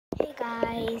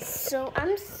Guys, so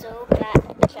I'm so bad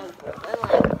at jump rope.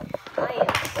 I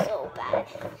am so bad.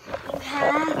 You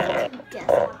have to guess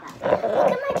how bad.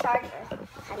 Look at my charger.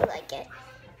 How do you like it?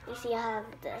 You see, I have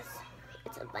this.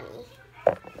 It's a bunny.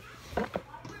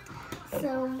 So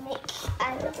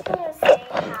I'm just gonna say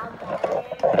how bad I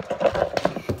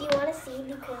am. Do you want to see?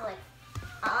 Because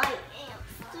I am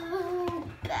so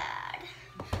bad.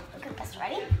 Look at this.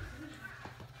 Ready?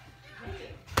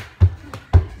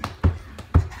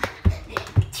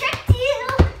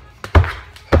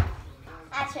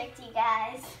 I tricked you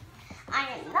guys. I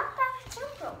am not that at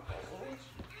jump roping.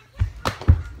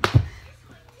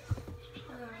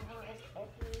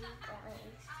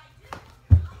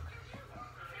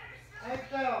 Head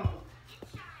down.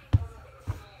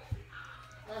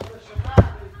 That's for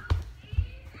somebody.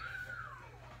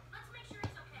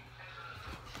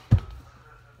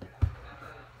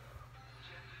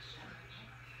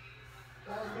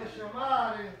 That's for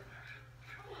somebody.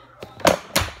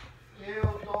 Eu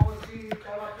estou aqui,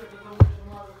 estava aqui com uma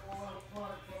chamada com a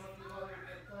smart para tirar o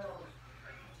cartão.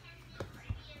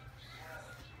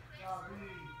 Já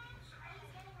vi.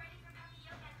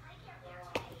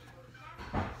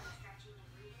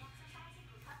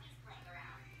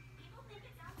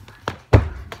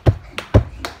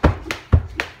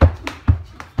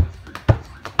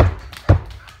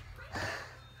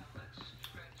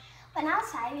 When I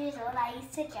was 5 years old, I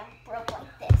used to jump rope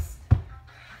like this.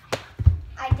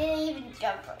 I didn't even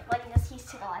jump rope, I just used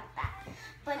to go like that.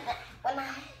 But when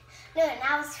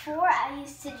I was 4, I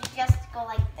used to just go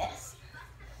like this.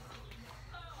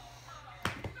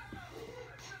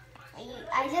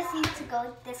 I just used to go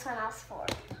like this when I was 4.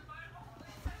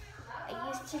 I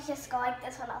used to just go like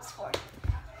this when I was 4.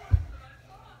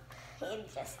 And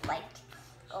just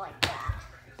go like that.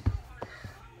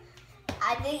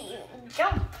 I didn't even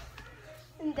jump.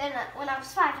 And then when I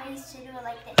was 5, I used to do it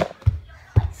like this.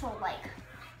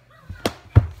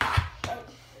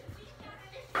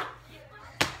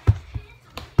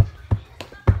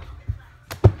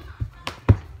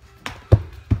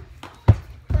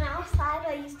 When I was 5,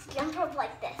 I used to jump rope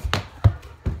like this.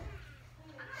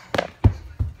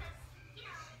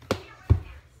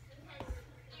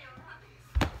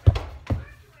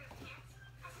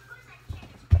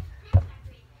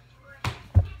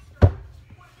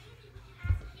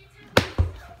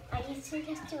 I used to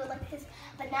just do it like this,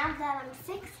 but now that I'm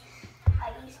 6,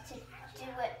 I used to do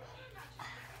it.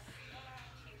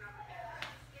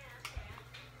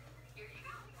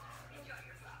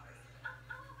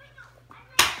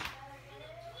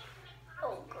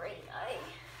 Oh, great!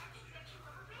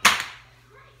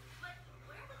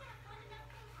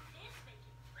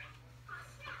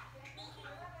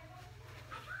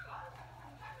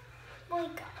 Boy,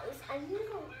 guys, I need an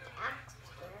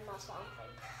accident or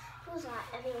something. Who's that?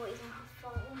 Anyways, on her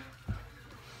phone.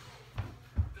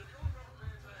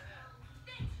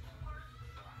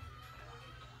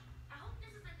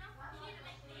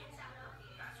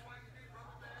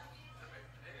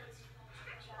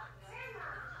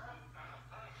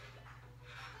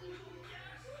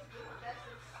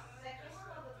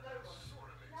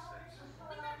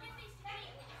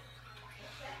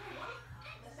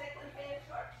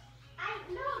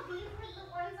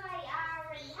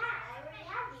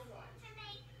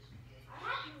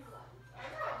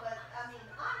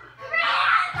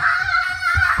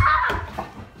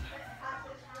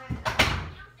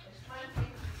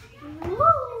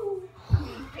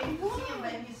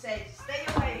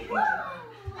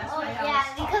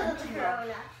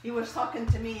 He was talking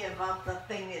to me about the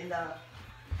thing in the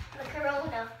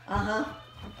Corona.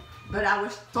 But I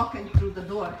was talking through the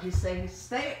door. He's saying,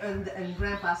 stay, and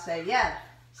Grandpa said, yeah,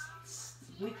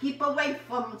 we keep away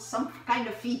from some kind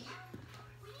of feet.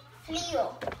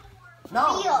 Frío.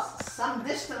 No, Frío. some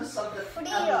distance of the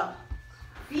Frío.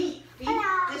 Feet.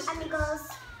 Hola, distance. amigos.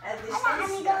 And Hola,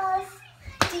 amigos.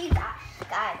 Do you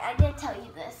guys, I didn't tell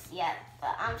you this yet,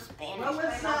 but I'm Spanish. What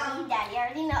was, Mommy, Daddy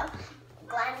already know.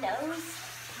 Glandos.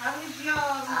 How is your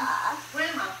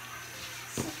grandma?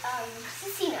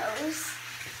 Sissy knows.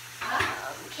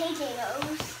 KJ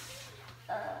knows.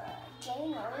 Jay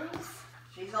knows.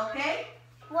 She's okay?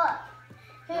 What?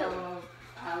 Who?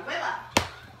 Willa.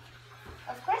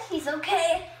 Of course he's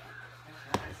okay.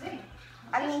 That's what I see.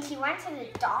 I mean, she went to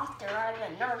the doctor or the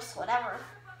nurse, whatever.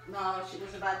 No, she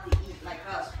was about to eat like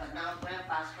us, but now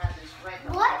Grandpa's got this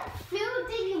regular. What food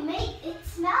did you make? It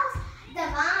smells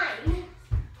divine.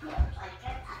 Like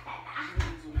it.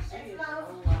 It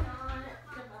smells divine.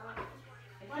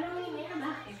 What do we make?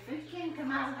 If it can't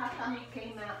come out, how come it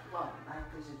came out? Well,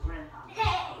 because it's Grandpa.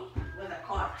 Hey. With a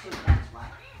car too, that's why.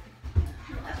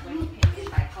 That's when you can't get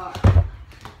by car.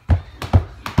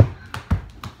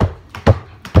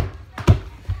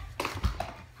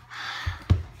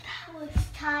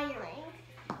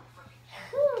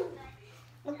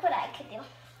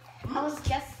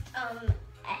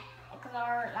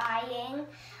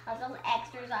 was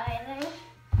exercising.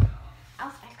 I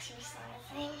was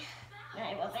exercising. No,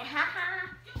 I wasn't. Haha.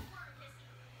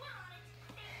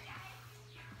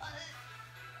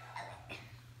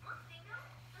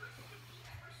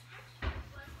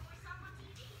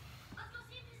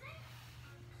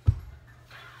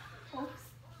 Oops.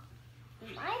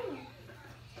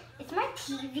 Is my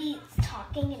TV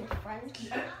talking in French?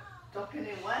 Talking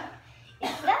in what?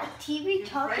 Is that TV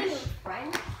talking in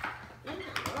French? French?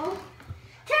 No.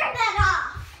 Turn that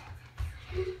off!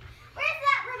 Where's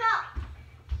that remote?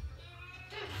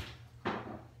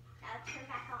 Now turn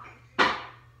back on.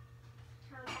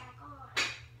 Turn back on.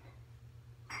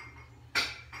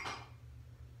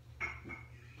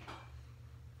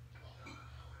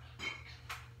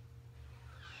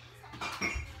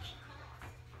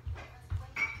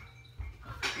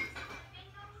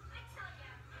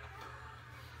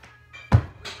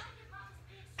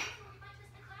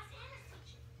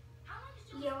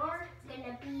 You're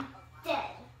gonna be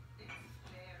dead.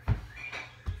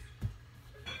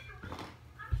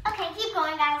 Okay, keep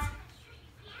going, guys.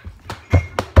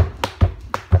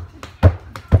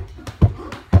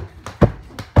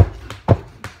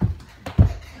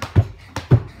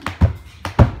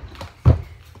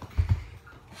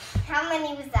 How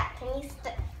many was that? Can you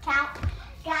count?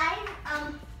 Guys,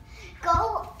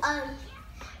 go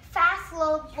fast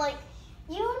load, like,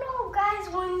 you know, guys,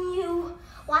 when you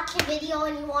watch a video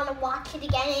and you want to watch it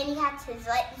again and you have to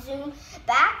zoom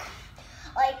back,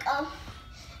 like,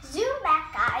 zoom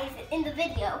back, guys, in the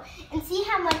video and see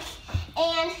how much.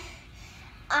 And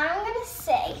I'm gonna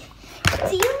say,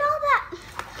 do you know that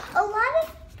a lot of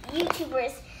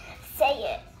YouTubers say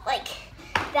it, like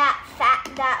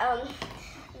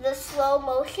the slow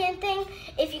motion thing?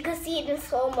 If you could see it in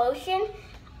slow motion,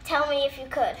 tell me if you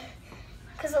could,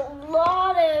 because a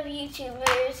lot of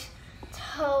YouTubers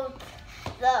told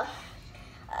the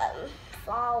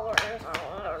followers, I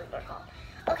don't know what they're called.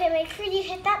 Okay, make sure you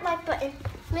hit that like button.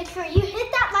 Make sure you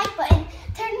hit that like button.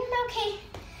 Turn, okay.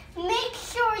 Make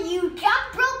sure you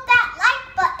jump